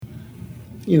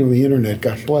the internet,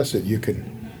 God bless it, you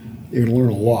can learn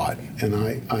a lot. And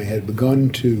I had begun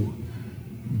to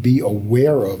be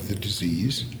aware of the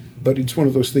disease, but it's one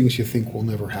of those things you think will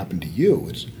never happen to you.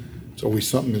 It's always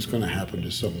something that's going to happen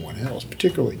to someone else,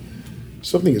 particularly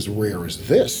something as rare as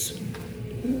this.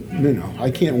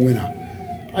 I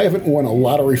haven't won a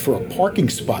lottery for a parking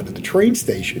spot at the train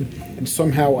station, and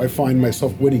somehow I find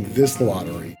myself winning this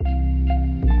lottery.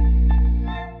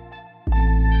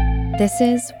 This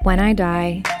is When I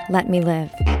Die, Let Me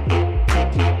Live.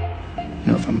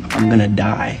 If I'm gonna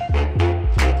die,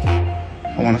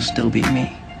 I want to still be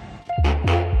me.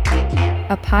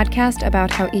 A podcast about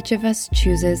how each of us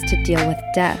chooses to deal with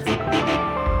death.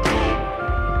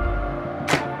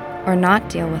 Or not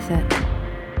deal with it.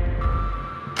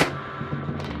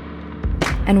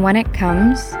 And when it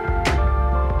comes,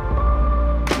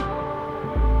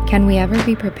 can we ever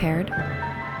be prepared?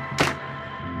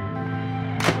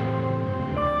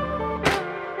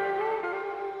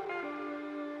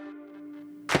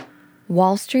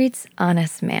 Wall Street's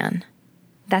honest man.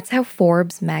 That's how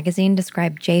Forbes magazine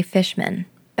described Jay Fishman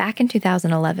back in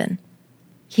 2011.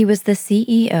 He was the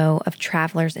CEO of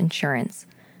Travelers Insurance,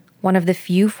 one of the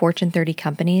few Fortune 30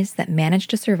 companies that managed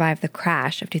to survive the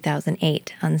crash of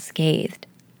 2008 unscathed.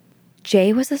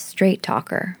 Jay was a straight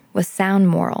talker with sound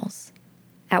morals.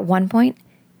 At one point,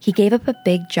 he gave up a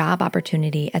big job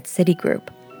opportunity at Citigroup,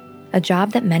 a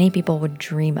job that many people would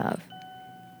dream of.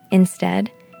 Instead,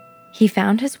 he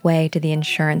found his way to the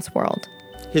insurance world.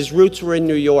 His roots were in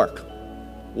New York,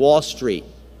 Wall Street,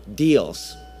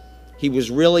 deals. He was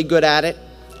really good at it,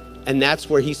 and that's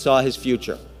where he saw his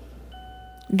future.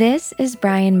 This is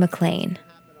Brian McLean,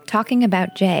 talking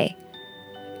about Jay.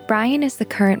 Brian is the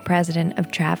current president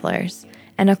of Travelers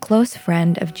and a close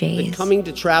friend of Jay's. But coming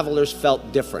to Travelers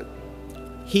felt different.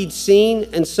 He'd seen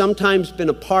and sometimes been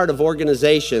a part of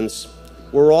organizations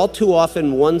where all too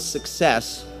often one's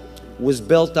success was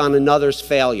built on another's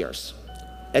failures.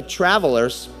 At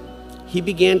Travelers, he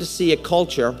began to see a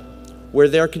culture where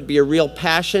there could be a real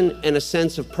passion and a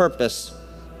sense of purpose,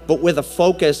 but with a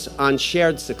focus on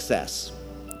shared success.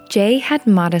 Jay had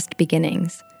modest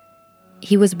beginnings.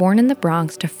 He was born in the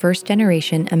Bronx to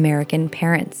first-generation American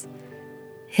parents.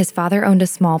 His father owned a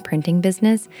small printing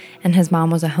business, and his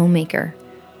mom was a homemaker.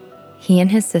 He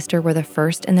and his sister were the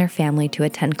first in their family to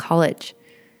attend college.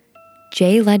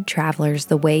 Jay led Travelers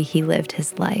the way he lived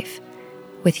his life,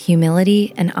 with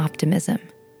humility and optimism.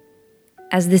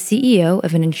 As the CEO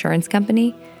of an insurance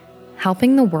company,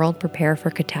 helping the world prepare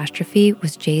for catastrophe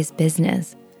was Jay's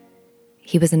business.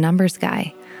 He was a numbers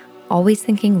guy, always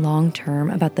thinking long-term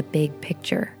about the big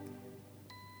picture.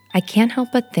 I can't help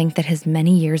but think that his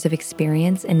many years of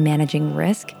experience in managing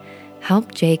risk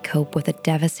helped Jay cope with a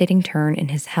devastating turn in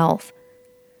his health.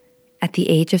 At the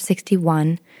age of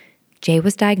 61, Jay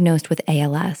was diagnosed with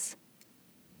ALS.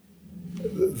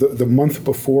 The month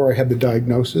before I had the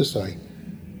diagnosis, I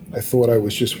thought I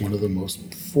was just one of the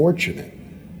most fortunate,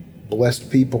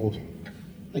 blessed people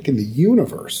in the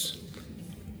universe.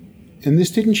 And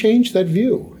this didn't change that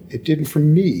view. It didn't for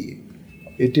me.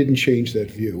 It didn't change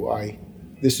that view.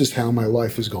 This is how my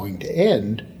life is going to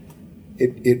end.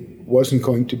 It wasn't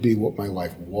going to be what my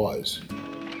life was.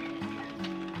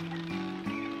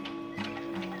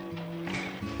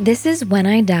 This is When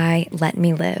I Die, Let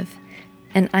Me Live,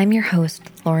 and I'm your host,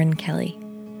 Lauren Kelly.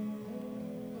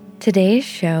 Today's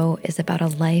show is about a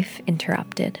life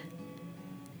interrupted.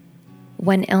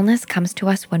 When illness comes to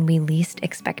us when we least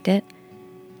expect it,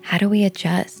 how do we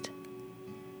adjust?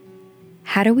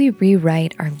 How do we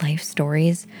rewrite our life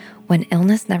stories when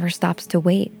illness never stops to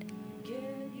wait?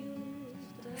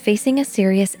 Facing a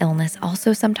serious illness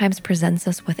also sometimes presents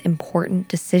us with important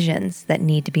decisions that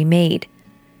need to be made.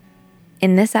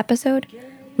 In this episode,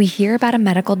 we hear about a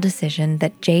medical decision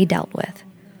that Jay dealt with,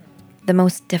 the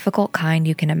most difficult kind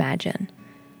you can imagine,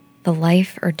 the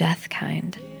life or death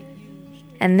kind.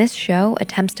 And this show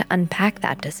attempts to unpack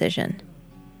that decision.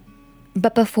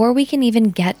 But before we can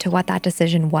even get to what that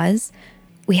decision was,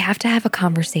 we have to have a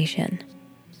conversation.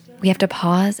 We have to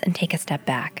pause and take a step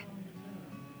back.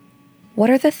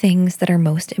 What are the things that are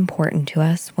most important to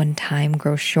us when time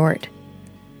grows short?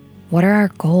 What are our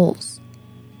goals?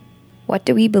 What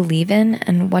do we believe in,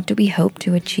 and what do we hope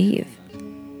to achieve?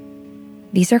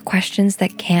 These are questions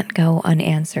that can't go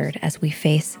unanswered as we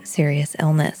face serious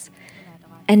illness.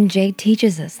 And Jay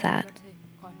teaches us that.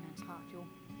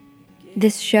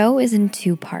 This show is in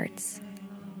 2 parts.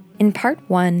 In part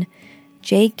 1,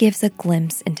 Jay gives a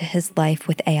glimpse into his life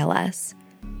with ALS.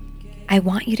 I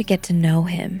want you to get to know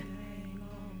him.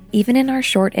 Even in our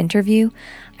short interview,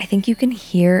 I think you can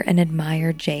hear and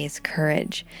admire Jay's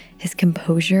courage, his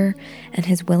composure, and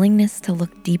his willingness to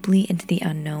look deeply into the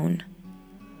unknown.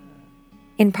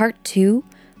 In part 2,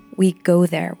 we go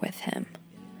there with him.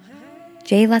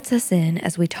 Jay lets us in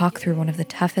as we talk through one of the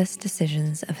toughest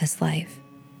decisions of his life.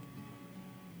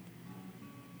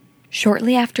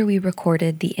 Shortly after we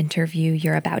recorded the interview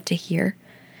you're about to hear,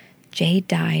 Jay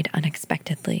died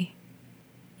unexpectedly.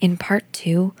 In part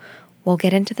 2, we'll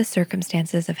get into the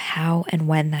circumstances of how and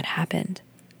when that happened.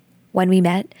 When we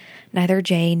met, neither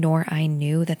Jay nor I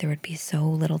knew that there would be so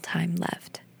little time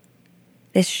left.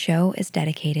 This show is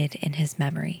dedicated in his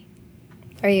memory.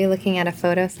 Are you looking at a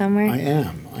photo somewhere? I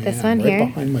am. This one right here?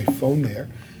 Behind my phone there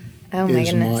Oh my is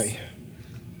goodness.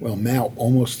 my, now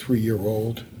almost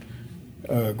 3-year-old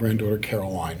granddaughter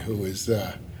Caroline, who is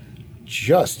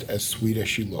just as sweet as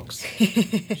she looks. She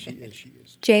is.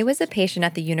 Jay was a patient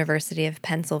at the University of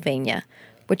Pennsylvania,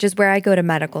 which is where I go to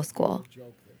medical school.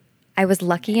 I was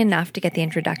lucky enough to get the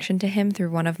introduction to him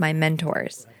through one of my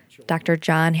mentors, Dr.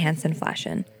 John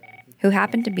Hansen-Flaschen, who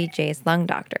happened to be Jay's lung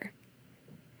doctor.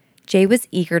 Jay was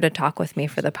eager to talk with me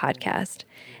for the podcast,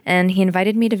 and he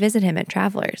invited me to visit him at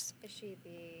Travelers.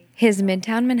 His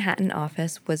Midtown Manhattan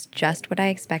office was just what I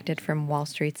expected from Wall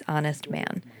Street's honest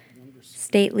man.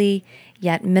 Stately,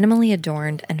 yet minimally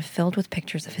adorned and filled with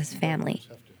pictures of his family.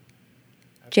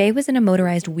 Jay was in a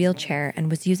motorized wheelchair and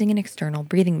was using an external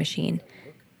breathing machine,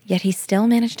 yet he still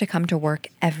managed to come to work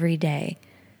every day.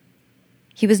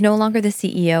 He was no longer the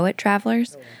CEO at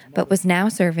Travelers, but was now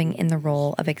serving in the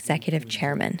role of executive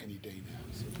chairman.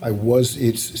 I was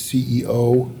its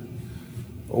CEO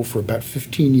for about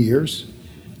 15 years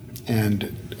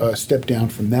and stepped down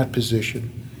from that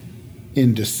position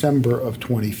in December of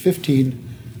 2015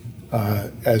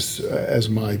 as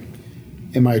my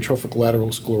amyotrophic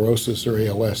lateral sclerosis, or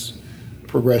ALS,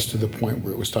 progressed to the point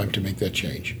where it was time to make that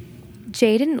change.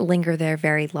 Jay didn't linger there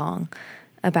very long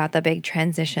about the big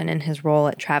transition in his role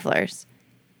at Travelers.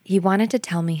 He wanted to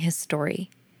tell me his story,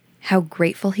 how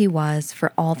grateful he was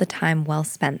for all the time well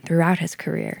spent throughout his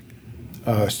career.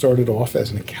 Started off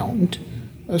as an accountant.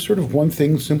 Sort of one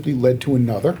thing simply led to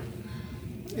another.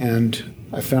 And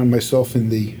I found myself in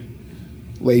the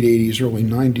late 80s, early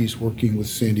 90s working with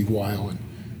Sandy Weil and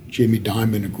Jamie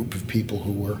Dimon, a group of people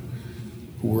who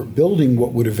were building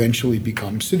what would eventually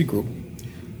become Citigroup.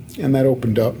 And that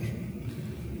opened up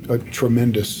a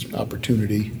tremendous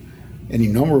opportunity, any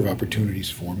number of opportunities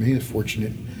for me. I'm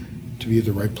fortunate to be at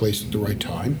the right place at the right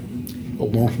time.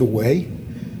 Along the way,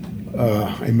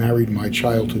 I married my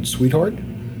childhood sweetheart.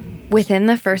 Within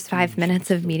the first 5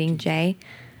 minutes of meeting Jay,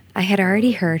 I had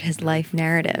already heard his life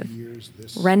narrative,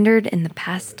 rendered in the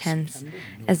past tense,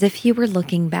 as if he were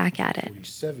looking back at it.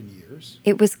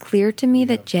 It was clear to me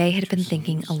that Jay had been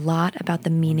thinking a lot about the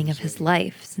meaning of his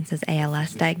life since his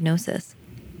ALS diagnosis.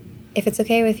 If it's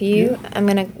okay with you, I'm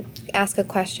going to ask a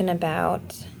question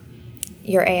about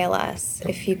your ALS.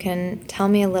 If you can tell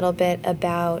me a little bit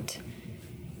about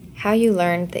how you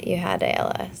learned that you had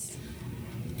ALS.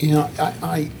 You know,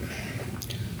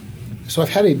 so I've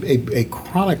had a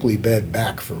chronically bad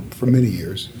back for many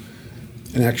years,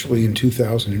 and actually in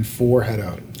 2004 had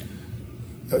a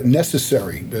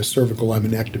necessary cervical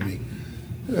laminectomy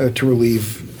to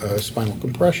relieve spinal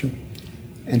compression.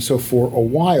 And so for a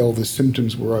while, the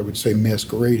symptoms were, I would say,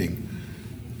 masquerading.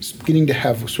 Beginning to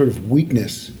have sort of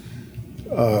weakness,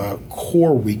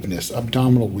 core weakness,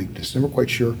 abdominal weakness. Never quite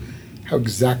sure how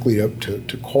exactly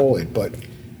to call it, but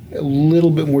a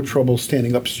little bit more trouble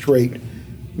standing up straight.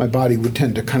 My body would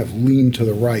tend to kind of lean to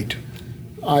the right.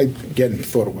 I, again,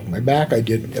 thought it was my back. I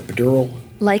did epidural.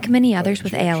 Like many others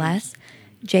with ALS,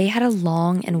 Jay had a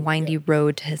long and windy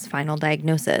road to his final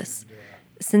diagnosis,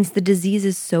 since the disease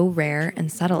is so rare and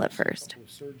subtle at first.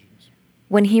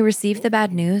 When he received the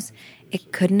bad news,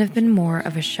 it couldn't have been more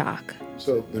of a shock.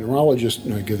 So the neurologist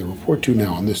I give the report to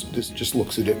now, and this just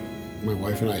looks at it, my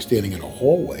wife and I standing in a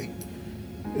hallway,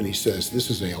 and he says, "This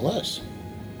is ALS."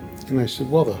 And I said,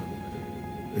 well, the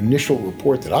initial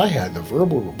report that I had, the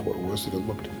verbal report, was that it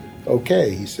looked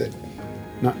okay. He said,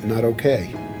 not okay.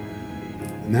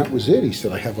 And that was it. He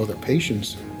said, I have other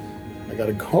patients. I got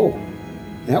to go.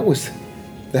 That was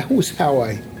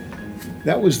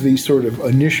the sort of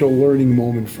initial learning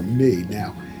moment for me.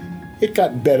 Now, it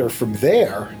got better from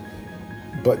there,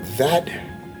 but that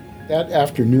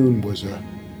afternoon was a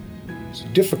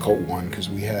difficult one because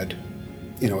we had,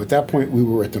 at that point we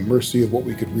were at the mercy of what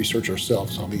we could research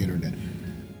ourselves on the internet.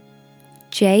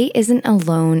 Jay isn't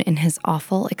alone in his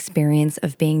awful experience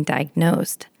of being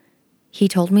diagnosed. He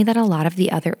told me that a lot of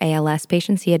the other ALS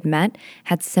patients he had met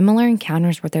had similar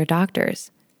encounters with their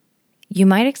doctors. You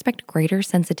might expect greater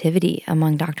sensitivity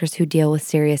among doctors who deal with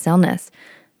serious illness,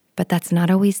 but that's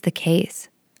not always the case.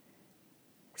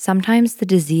 Sometimes the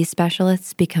disease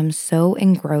specialists become so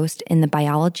engrossed in the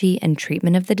biology and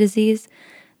treatment of the disease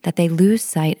that they lose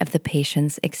sight of the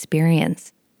patient's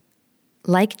experience.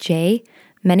 Like Jay,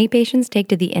 many patients take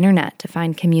to the internet to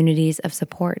find communities of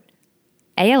support.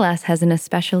 ALS has an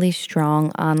especially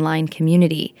strong online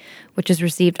community, which has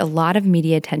received a lot of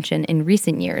media attention in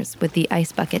recent years with the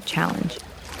Ice Bucket Challenge.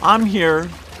 I'm here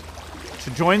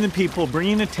to join the people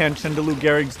bringing attention to Lou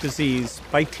Gehrig's disease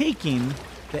by taking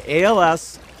the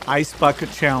ALS Ice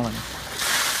Bucket Challenge.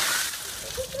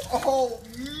 Oh,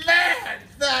 man,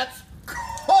 that's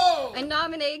cold! I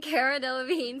nominate Cara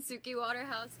Delevingne, Suki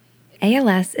Waterhouse.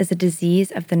 ALS is a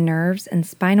disease of the nerves and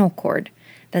spinal cord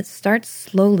that starts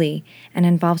slowly and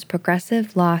involves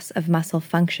progressive loss of muscle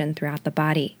function throughout the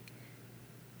body.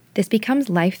 This becomes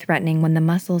life-threatening when the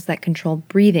muscles that control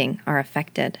breathing are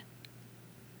affected.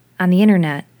 On the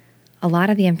internet, a lot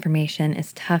of the information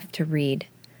is tough to read.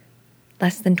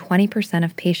 Less than 20%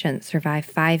 of patients survive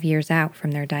 5 years out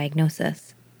from their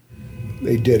diagnosis.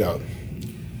 They did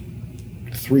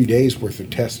 3 days worth of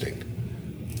testing,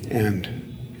 and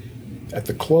at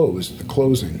the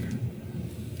closing,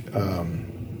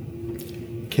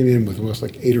 came in with almost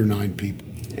like 8 or 9 people.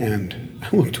 And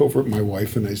I looked over at my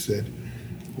wife and I said,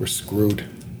 we're screwed.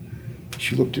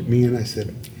 She looked at me and I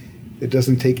said, it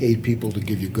doesn't take 8 people to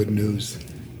give you good news.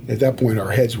 At that point,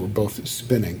 our heads were both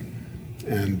spinning.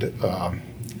 And, I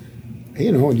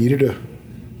needed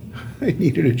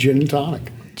a gin and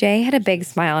tonic. Jay had a big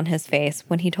smile on his face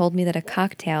when he told me that a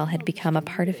cocktail had become a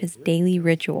part of his daily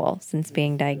ritual since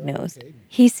being diagnosed.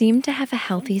 He seemed to have a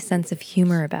healthy sense of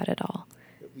humor about it all.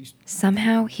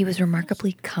 Somehow, he was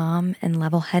remarkably calm and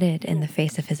level-headed in the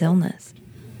face of his illness.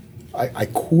 I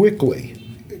quickly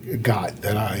got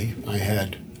that I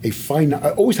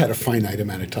always had a finite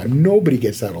amount of time. Nobody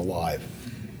gets out alive.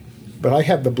 But I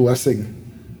had the blessing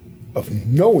of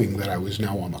knowing that I was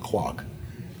now on the clock.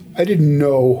 I didn't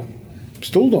know,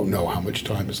 still don't know how much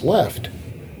time is left,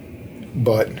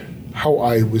 but how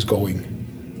I was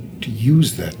going to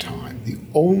use that time. The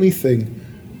only thing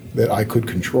that I could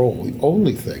control, the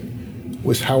only thing,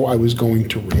 was how I was going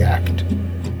to react.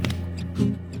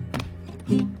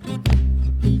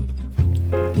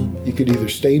 You could either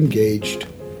stay engaged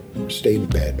or stay in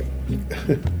bed.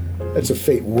 That's a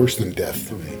fate worse than death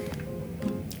for me.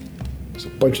 There's a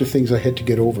bunch of things I had to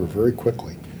get over very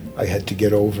quickly. I had to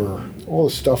get over all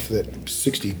the stuff that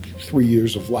 63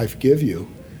 years of life give you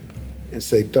and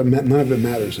say, none of it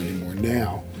matters anymore.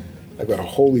 Now, I've got a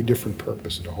wholly different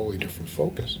purpose and a wholly different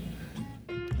focus.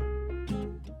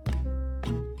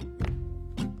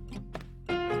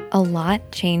 A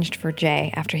lot changed for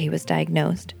Jay after he was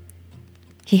diagnosed.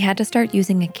 He had to start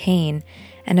using a cane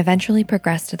and eventually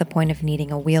progressed to the point of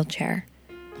needing a wheelchair.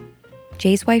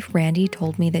 Jay's wife, Randy,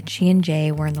 told me that she and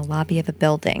Jay were in the lobby of a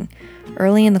building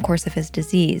early in the course of his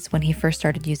disease when he first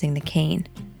started using the cane.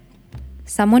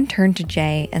 Someone turned to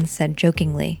Jay and said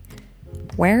jokingly,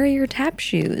 "Where are your tap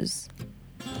shoes?"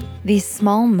 These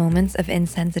small moments of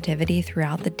insensitivity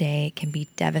throughout the day can be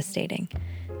devastating,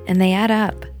 and they add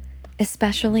up,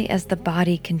 especially as the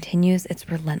body continues its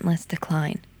relentless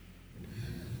decline.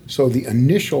 So the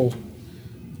initial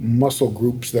muscle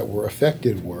groups that were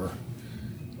affected were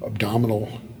abdominal,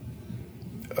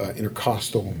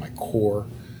 intercostal, my core.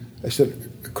 I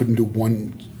said I couldn't do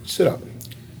one sit-up.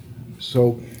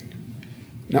 So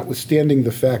notwithstanding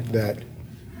the fact that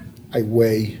I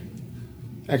weigh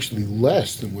actually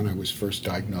less than when I was first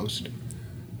diagnosed,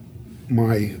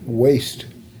 my waist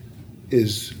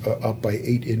is up by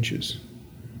 8 inches.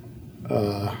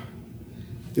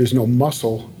 There's no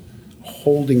muscle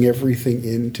holding everything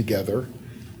in together,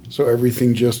 so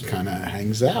everything just kind of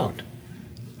hangs out.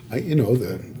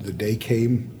 The day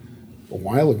came a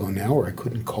while ago now where I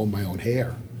couldn't comb my own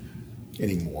hair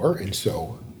anymore, and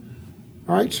so,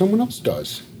 all right, someone else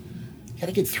does. You got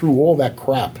to get through all that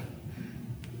crap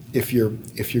if you're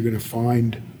going to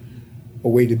find a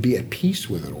way to be at peace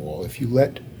with it all. If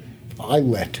I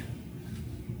let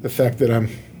the fact that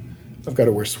I've got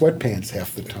to wear sweatpants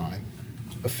half the time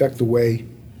affect the way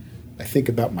I think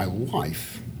about my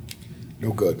life,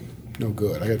 no good.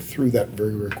 I got through that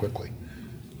very, very quickly.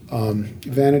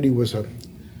 Vanity was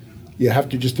you have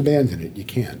to just abandon it. You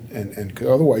can't, and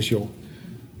otherwise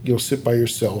you'll sit by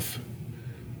yourself,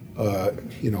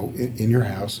 in your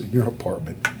house, in your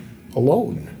apartment,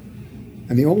 alone.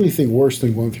 And the only thing worse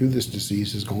than going through this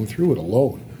disease is going through it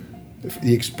alone.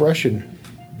 The expression,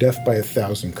 death by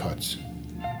 1,000 cuts,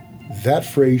 that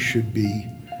phrase should be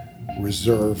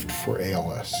reserved for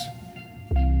ALS.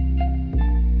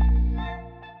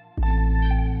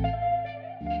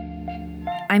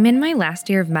 I'm in my last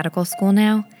year of medical school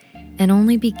now, and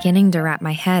only beginning to wrap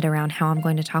my head around how I'm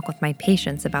going to talk with my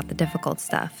patients about the difficult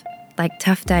stuff, like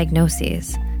tough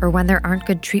diagnoses, or when there aren't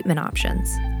good treatment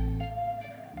options.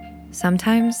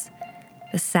 Sometimes,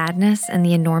 the sadness and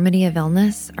the enormity of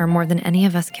illness are more than any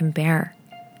of us can bear.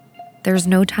 There's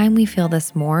no time we feel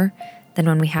this more than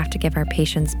when we have to give our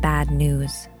patients bad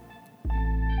news.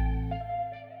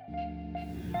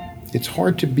 It's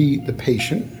hard to be the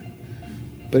patient,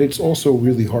 but it's also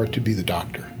really hard to be the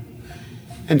doctor.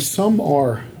 And some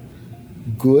are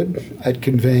good at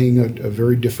conveying a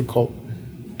very difficult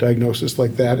diagnosis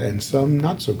like that, and some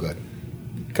not so good.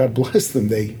 God bless them.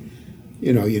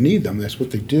 You need them. That's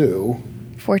what they do.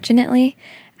 Fortunately,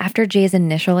 after Jay's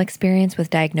initial experience with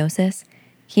diagnosis,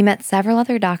 he met several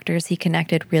other doctors he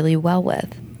connected really well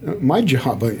with. My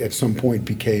job at some point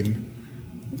became,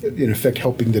 in effect,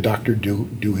 helping the doctor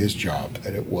do his job.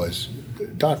 And it was,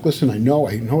 Doc, listen, I know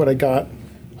what I got.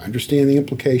 I understand the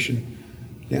implication.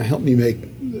 Now help me make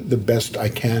the best I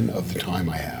can of the time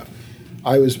I have.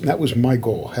 That was my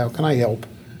goal. How can I help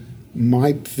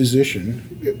my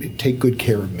physician take good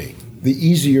care of me? The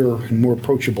easier and more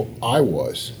approachable I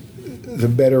was, the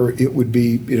better it would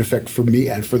be, in effect, for me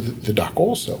and for the doc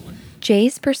also.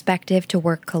 Jay's perspective to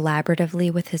work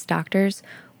collaboratively with his doctors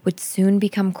would soon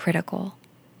become critical.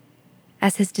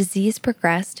 As his disease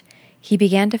progressed, he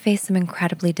began to face some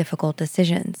incredibly difficult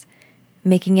decisions,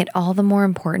 making it all the more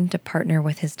important to partner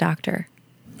with his doctor.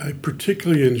 I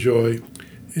particularly enjoy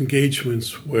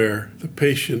engagements where the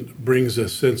patient brings a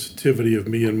sensitivity of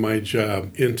me and my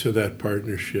job into that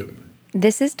partnership.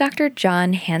 This is Dr.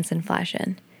 John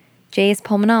Hansen-Flaschen, Jay's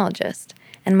pulmonologist,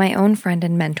 and my own friend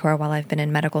and mentor while I've been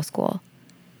in medical school.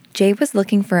 Jay was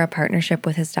looking for a partnership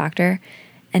with his doctor,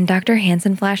 and Dr.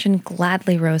 Hansen-Flaschen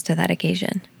gladly rose to that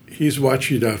occasion. He's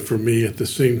watching out for me at the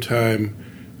same time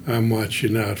I'm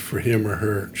watching out for him or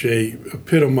her. Jay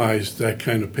epitomized that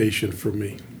kind of patient for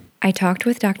me. I talked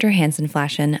with Dr.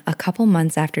 Hansen-Flaschen a couple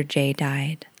months after Jay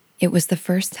died. It was the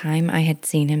first time I had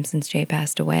seen him since Jay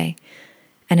passed away,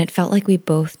 and it felt like we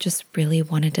both just really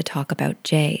wanted to talk about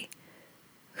Jay,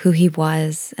 who he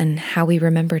was and how we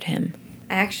remembered him.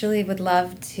 I actually would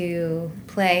love to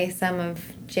play some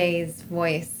of Jay's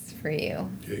voice for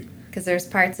you. Okay. Because there's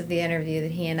parts of the interview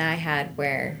that he and I had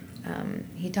where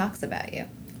he talks about you.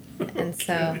 And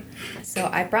so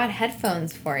I brought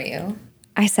headphones for you.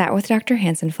 I sat with Dr.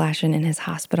 Hansen-Flaschen in his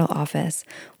hospital office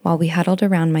while we huddled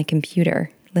around my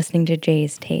computer, listening to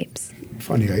Jay's tapes.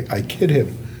 Funny, I kid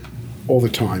him all the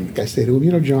time. I say to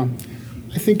him, John,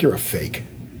 I think you're a fake.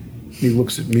 He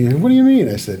looks at me and, what do you mean?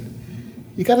 I said,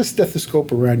 you got a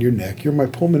stethoscope around your neck. You're my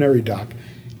pulmonary doc.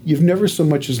 You've never so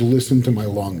much as listened to my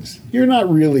lungs. You're not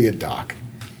really a doc.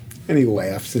 And he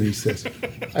laughs and he says,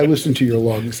 I listen to your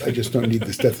lungs. I just don't need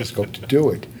the stethoscope to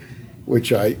do it,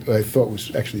 which I thought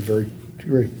was actually very,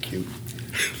 very cute.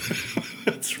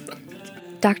 That's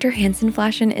right. Dr.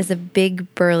 Hansen-Flaschen is a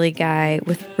big, burly guy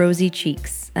with rosy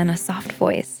cheeks and a soft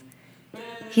voice.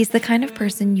 He's the kind of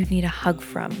person you'd need a hug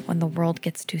from when the world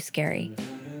gets too scary.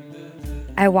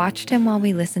 I watched him while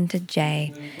we listened to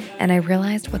Jay, and I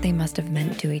realized what they must have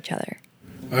meant to each other.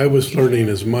 I was learning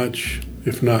as much,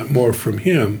 if not more, from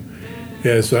him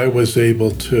as I was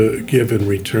able to give in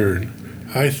return.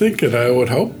 I think, and I would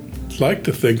like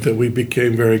to think, that we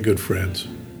became very good friends.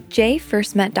 Jay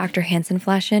first met Dr.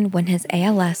 Hansen-Flaschen when his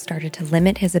ALS started to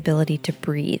limit his ability to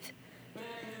breathe.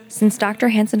 Since Dr.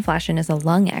 Hansen-Flaschen is a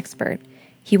lung expert,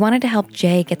 he wanted to help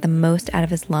Jay get the most out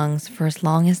of his lungs for as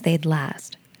long as they'd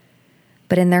last.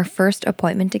 But in their first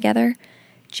appointment together,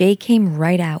 Jay came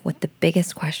right out with the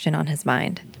biggest question on his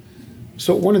mind.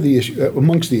 So one of the issues,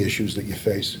 amongst the issues that you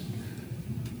face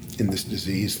in this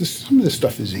disease, some of this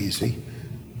stuff is easy.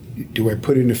 Do I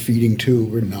put in a feeding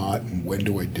tube or not, and when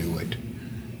do I do it?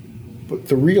 But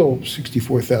the real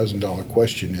 $64,000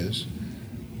 question is,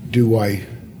 do I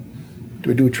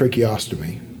do a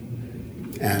tracheostomy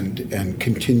and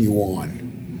continue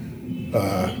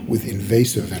on with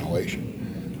invasive ventilation?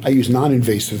 I use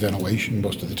non-invasive ventilation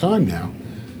most of the time now,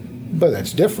 but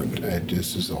that's different.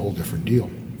 This is a whole different deal.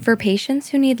 For patients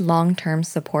who need long-term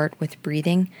support with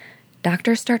breathing,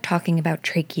 doctors start talking about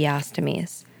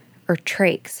tracheostomies, or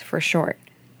trachs for short.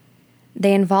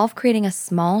 They involve creating a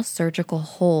small surgical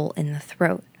hole in the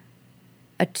throat.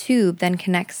 A tube then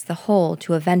connects the hole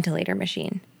to a ventilator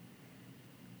machine.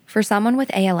 For someone with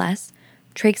ALS,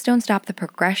 trachs don't stop the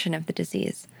progression of the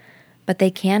disease, but they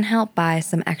can help buy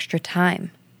some extra time.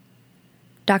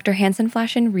 Dr.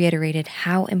 Hansen-Flaschen reiterated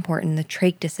how important the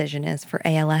trach decision is for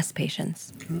ALS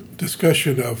patients.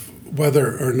 Discussion of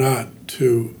whether or not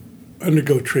to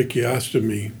undergo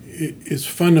tracheostomy is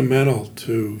fundamental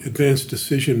to advanced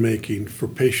decision-making for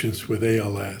patients with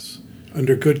ALS.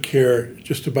 Under good care,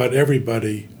 just about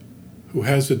everybody who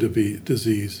has a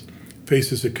disease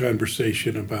faces a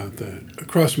conversation about that.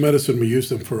 Across medicine, we use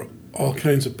them for all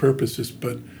kinds of purposes,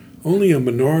 but only a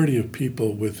minority of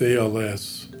people with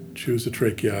ALS choose a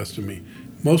tracheostomy.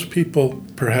 Most people,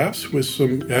 perhaps with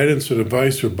some guidance and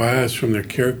advice or bias from their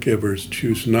caregivers,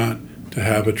 choose not to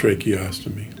have a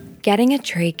tracheostomy. Getting a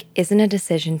trach isn't a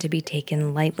decision to be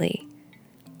taken lightly.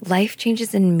 Life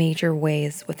changes in major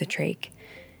ways with a trach,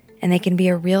 and they can be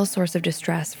a real source of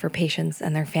distress for patients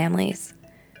and their families.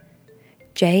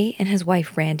 Jay and his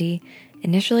wife, Randy,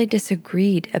 initially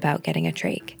disagreed about getting a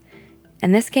trach,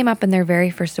 and this came up in their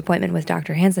very first appointment with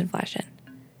Dr. Hansen-Flaschen.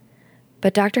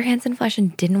 But Dr.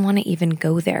 Hansen-Flaschen didn't want to even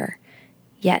go there,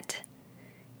 yet.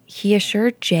 He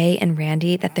assured Jay and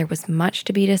Randy that there was much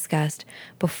to be discussed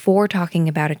before talking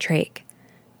about a trach.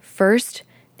 First,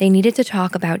 they needed to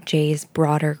talk about Jay's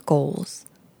broader goals,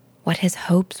 what his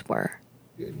hopes were.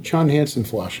 John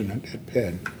Hansen-Flaschen at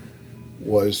Penn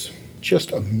was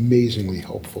just amazingly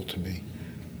helpful to me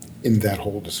in that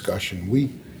whole discussion.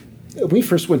 We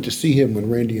first went to see him when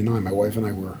Randy and I, my wife and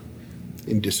I, were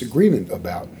in disagreement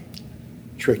about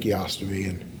tracheostomy,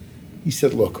 and he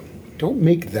said, look, don't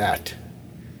make that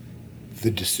the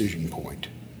decision point.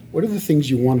 What are the things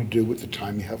you want to do with the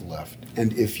time you have left?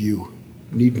 And if you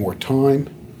need more time,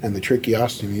 and the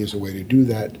tracheostomy is a way to do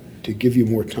that, to give you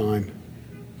more time,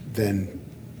 then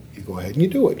you go ahead and you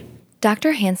do it.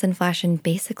 Dr. Hansen-Flaschen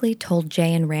basically told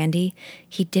Jay and Randy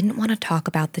he didn't want to talk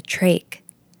about the trach.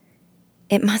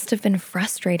 It must have been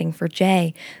frustrating for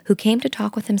Jay, who came to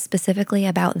talk with him specifically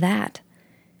about that.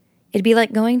 It'd be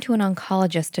like going to an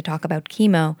oncologist to talk about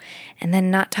chemo and then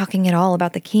not talking at all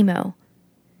about the chemo.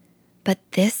 But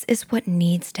this is what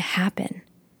needs to happen.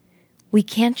 We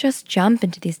can't just jump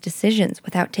into these decisions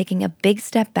without taking a big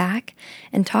step back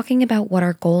and talking about what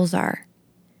our goals are.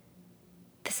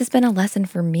 This has been a lesson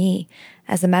for me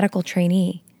as a medical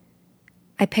trainee.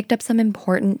 I picked up some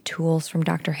important tools from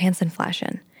Dr.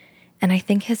 Hansen-Flaschen, and I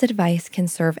think his advice can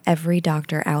serve every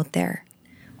doctor out there.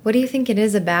 What do you think it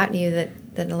is about you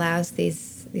that allows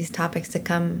these topics to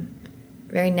come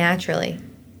very naturally?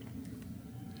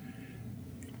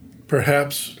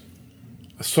 Perhaps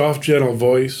a soft, gentle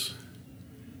voice,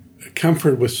 a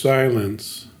comfort with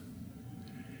silence,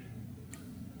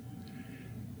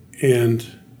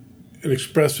 and an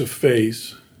expressive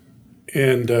face,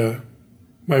 and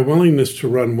my willingness to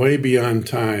run way beyond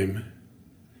time.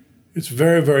 It's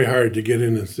very, very hard to get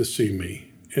in and to see me.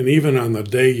 And even on the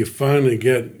day you finally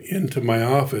get into my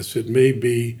office, it may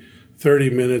be 30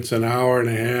 minutes, an hour and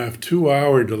a half,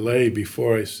 2-hour delay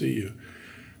before I see you.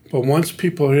 But once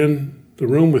people are in the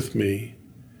room with me,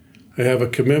 I have a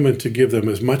commitment to give them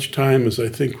as much time as I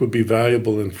think would be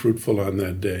valuable and fruitful on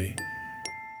that day.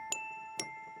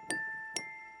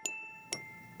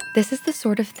 This is the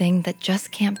sort of thing that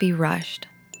just can't be rushed.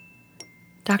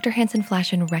 Dr.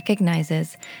 Hansen-Flaschen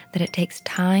recognizes that it takes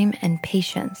time and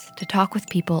patience to talk with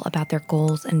people about their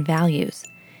goals and values,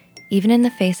 even in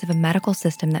the face of a medical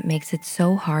system that makes it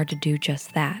so hard to do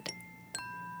just that.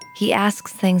 He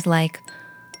asks things like,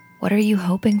 what are you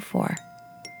hoping for?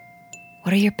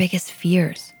 What are your biggest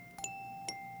fears?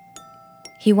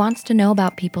 He wants to know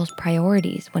about people's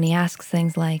priorities when he asks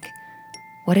things like,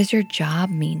 what does your job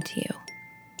mean to you?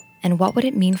 And what would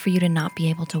it mean for you to not be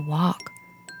able to walk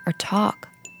or talk?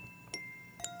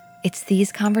 It's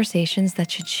these conversations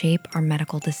that should shape our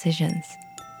medical decisions.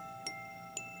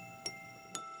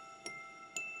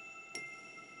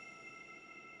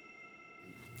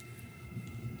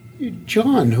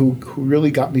 John, who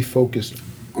really got me focused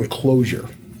on closure,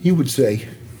 he would say,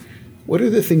 what are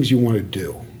the things you want to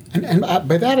do? And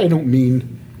by that I don't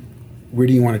mean where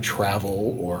do you want to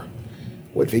travel or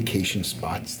what vacation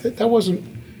spots. That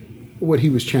wasn't what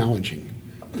he was challenging.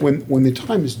 When the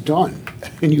time is done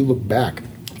and you look back,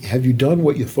 have you done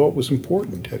what you thought was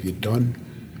important? Have you done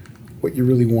what you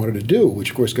really wanted to do?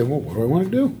 Which, of course, well, what do I want to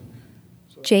do?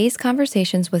 Jay's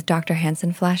conversations with Dr.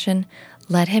 Hansen-Flaschen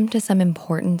led him to some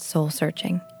important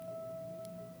soul-searching.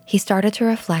 He started to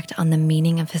reflect on the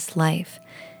meaning of his life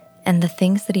and the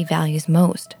things that he values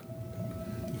most.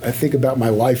 I think about my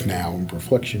life now in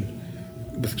reflection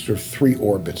with sort of 3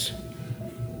 orbits: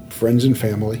 friends and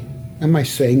family. Am I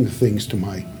saying the things to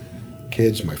my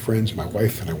kids, my friends, my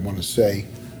wife that I want to say,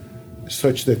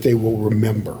 such that they will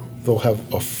remember? They'll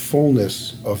have a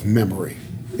fullness of memory.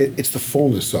 It's the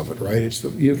fullness of it, right?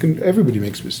 Everybody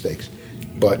makes mistakes,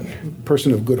 but a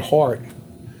person of good heart.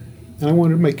 And I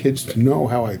wanted my kids to know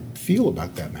how I feel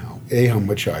about that now. How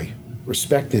much I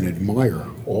respect and admire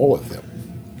all of them.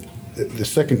 The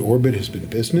second orbit has been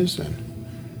business and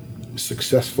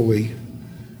successfully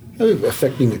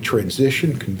affecting a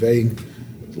transition, conveying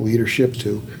leadership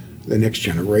to the next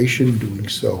generation, doing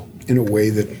so in a way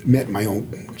that met my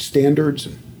own standards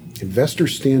and investor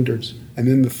standards. And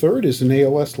then the third is an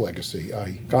ALS legacy.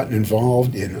 I gotten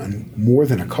involved in more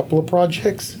than a couple of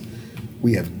projects.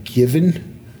 We have given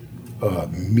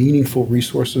meaningful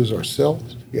resources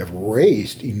ourselves. We have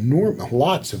raised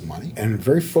lots of money and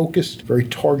very focused, very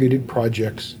targeted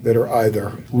projects that are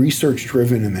either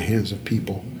research-driven in the hands of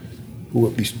people who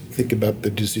at least think about the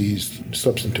disease in a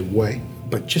substantive way,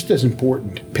 but just as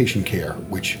important, patient care,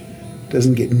 which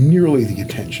doesn't get nearly the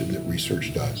attention that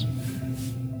research does.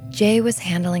 Jay was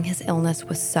handling his illness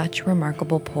with such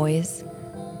remarkable poise.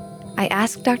 I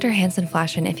asked Dr.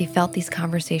 Hansen-Flaschen if he felt these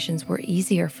conversations were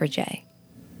easier for Jay.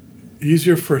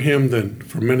 Easier for him than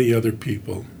for many other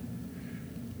people.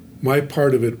 My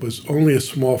part of it was only a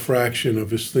small fraction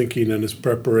of his thinking and his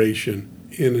preparation,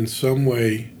 and in some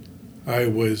way I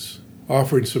was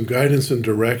offering some guidance and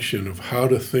direction of how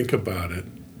to think about it,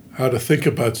 how to think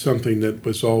about something that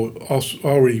was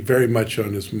already very much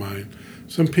on his mind.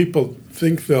 Some people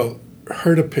think they'll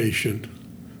hurt a patient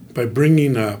by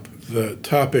bringing up the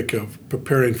topic of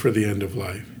preparing for the end of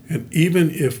life. And even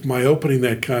if my opening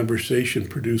that conversation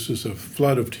produces a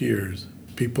flood of tears,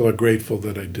 people are grateful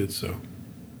that I did so.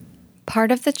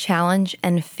 Part of the challenge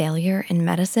and failure in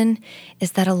medicine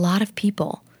is that a lot of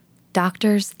people,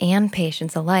 doctors and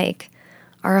patients alike,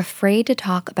 are afraid to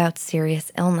talk about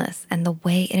serious illness and the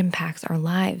way it impacts our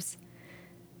lives.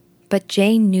 But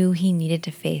Jay knew he needed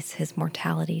to face his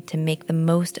mortality to make the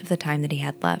most of the time that he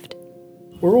had left.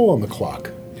 We're all on the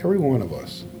clock, every one of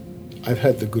us. I've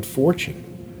had the good fortune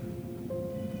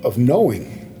of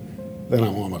knowing that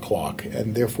I'm on the clock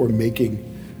and therefore making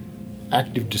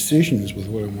active decisions with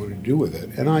what I want to do with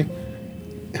it.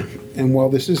 And while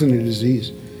this isn't a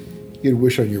disease you'd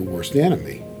wish on your worst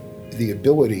enemy, the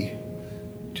ability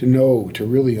to know, to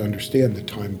really understand that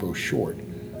time grows short.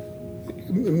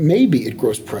 Maybe it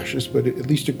grows precious, but at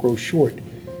least it grows short.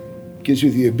 Gives you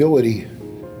the ability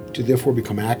to therefore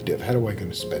become active. How am I going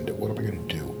to spend it? What am I going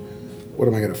to do? What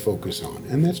am I going to focus on?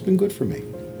 And that's been good for me.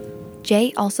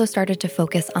 Jay also started to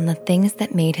focus on the things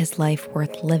that made his life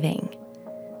worth living.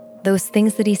 Those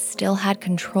things that he still had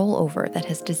control over that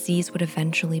his disease would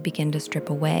eventually begin to strip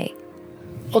away.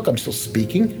 Look, I'm still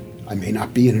speaking. I may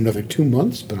not be in another 2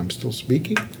 months, but I'm still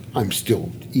speaking. I'm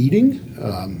still eating.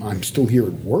 I'm still here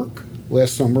at work.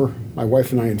 Last summer, my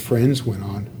wife and I and friends went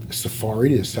on a safari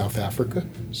to South Africa,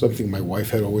 something my wife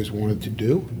had always wanted to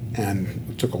do. And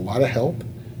it took a lot of help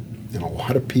and a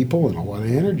lot of people and a lot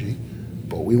of energy,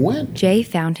 but we went. Jay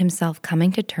found himself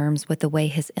coming to terms with the way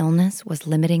his illness was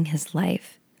limiting his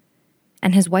life.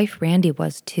 And his wife, Randy,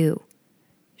 was too.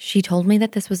 She told me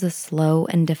that this was a slow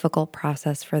and difficult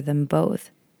process for them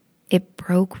both. It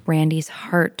broke Randy's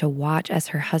heart to watch as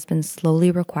her husband slowly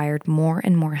required more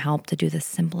and more help to do the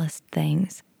simplest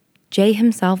things. Jay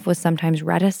himself was sometimes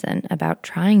reticent about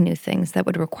trying new things that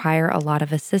would require a lot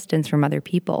of assistance from other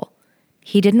people.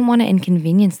 He didn't want to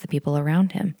inconvenience the people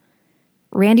around him.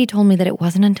 Randy told me that it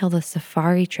wasn't until the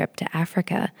safari trip to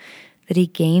Africa that he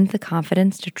gained the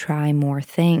confidence to try more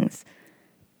things.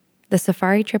 The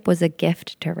safari trip was a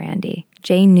gift to Randy.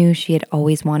 Jay knew she had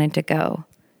always wanted to go.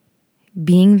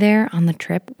 Being there on the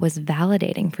trip was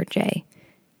validating for Jay.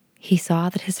 He saw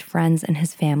that his friends and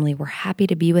his family were happy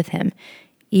to be with him,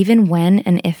 even when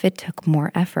and if it took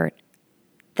more effort.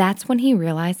 That's when he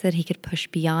realized that he could push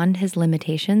beyond his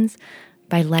limitations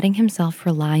by letting himself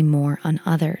rely more on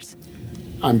others.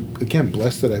 I'm, again,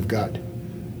 blessed that I've got,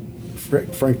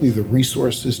 frankly, the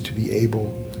resources to be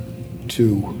able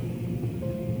to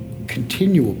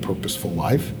continue a purposeful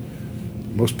life.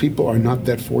 Most people are not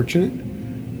that fortunate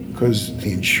because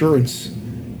the insurance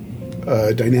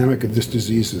dynamic of this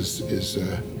disease is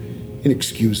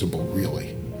inexcusable,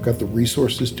 really. I've got the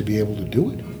resources to be able to do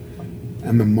it,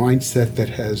 and the mindset that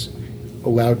has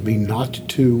allowed me not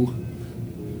to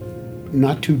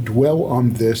dwell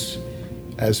on this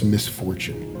as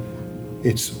misfortune.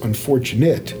 It's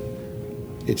unfortunate.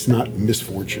 It's not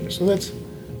misfortune. So that's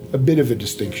a bit of a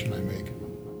distinction I make.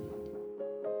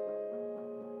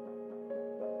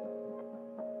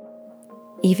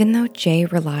 Even though Jay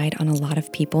relied on a lot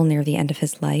of people near the end of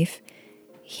his life,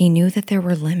 he knew that there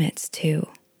were limits too.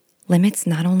 Limits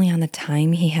not only on the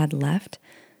time he had left,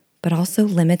 but also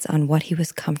limits on what he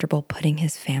was comfortable putting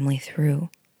his family through.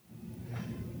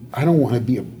 I don't want to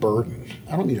be a burden.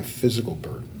 I don't mean a physical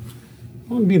burden. I don't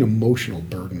want to be an emotional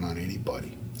burden on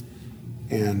anybody.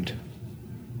 And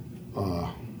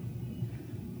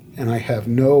I have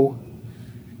no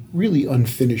really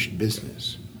unfinished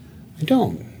business. I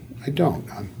don't. I don't.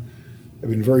 I've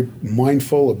been very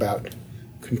mindful about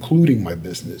concluding my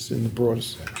business in the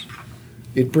broadest sense.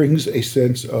 It brings a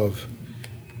sense of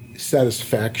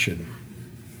satisfaction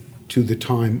to the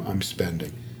time I'm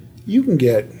spending. You can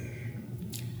get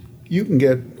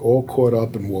all caught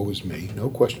up in woe is me, no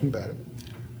question about it.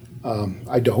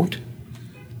 I don't.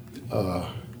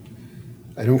 I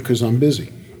don't because I'm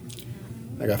busy.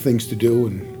 I got things to do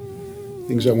and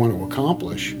things I want to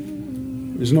accomplish.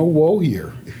 There's no woe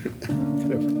here.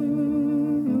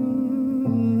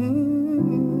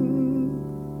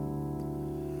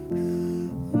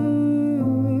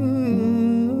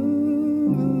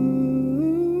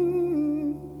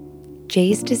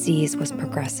 Jay's disease was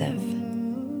progressive.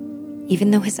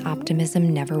 Even though his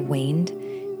optimism never waned,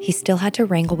 he still had to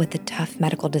wrangle with the tough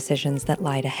medical decisions that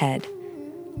lied ahead,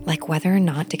 like whether or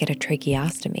not to get a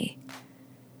tracheostomy.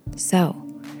 So,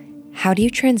 how do you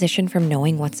transition from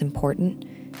knowing what's important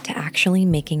to actually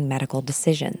making medical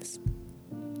decisions?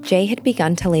 Jay had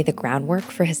begun to lay the groundwork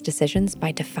for his decisions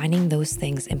by defining those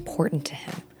things important to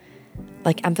him,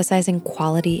 like emphasizing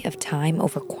quality of time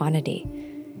over quantity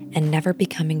and never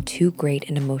becoming too great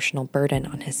an emotional burden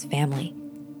on his family.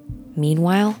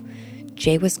 Meanwhile,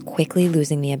 Jay was quickly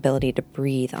losing the ability to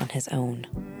breathe on his own.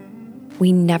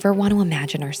 We never want to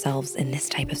imagine ourselves in this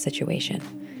type of situation.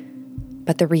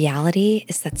 But the reality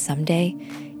is that someday,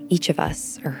 each of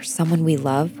us or someone we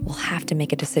love will have to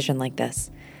make a decision like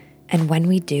this. And when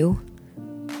we do,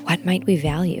 what might we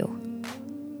value?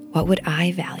 What would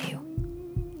I value?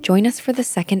 Join us for the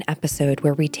second episode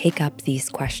where we take up these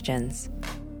questions.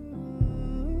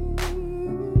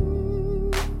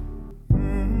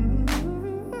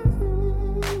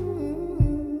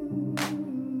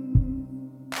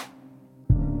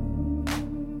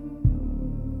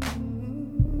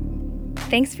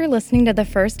 Thanks for listening to the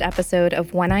first episode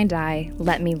of When I Die,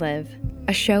 Let Me Live,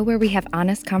 a show where we have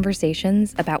honest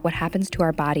conversations about what happens to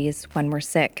our bodies when we're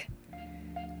sick.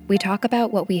 We talk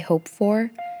about what we hope for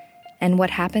and what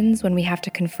happens when we have to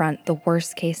confront the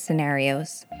worst-case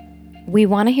scenarios. We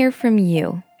want to hear from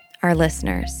you, our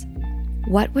listeners.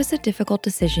 What was a difficult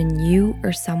decision you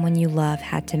or someone you love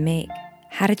had to make?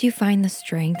 How did you find the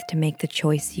strength to make the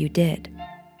choice you did?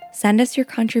 Send us your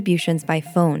contributions by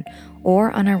phone or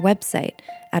on our website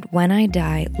at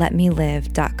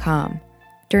whenidieletmelive.com.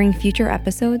 During future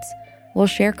episodes, we'll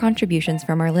share contributions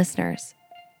from our listeners.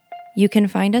 You can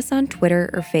find us on Twitter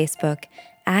or Facebook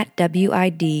at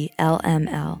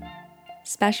WIDLML.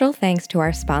 Special thanks to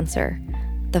our sponsor,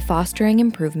 the Fostering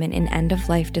Improvement in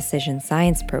End-of-Life Decision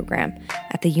Science Program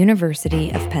at the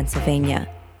University of Pennsylvania.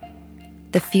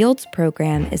 The Fields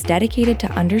program is dedicated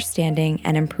to understanding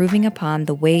and improving upon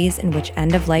the ways in which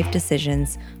end-of-life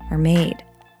decisions are made.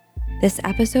 This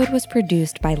episode was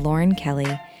produced by Lauren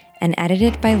Kelly and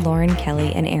edited by Lauren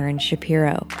Kelly and Aaron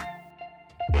Shapiro.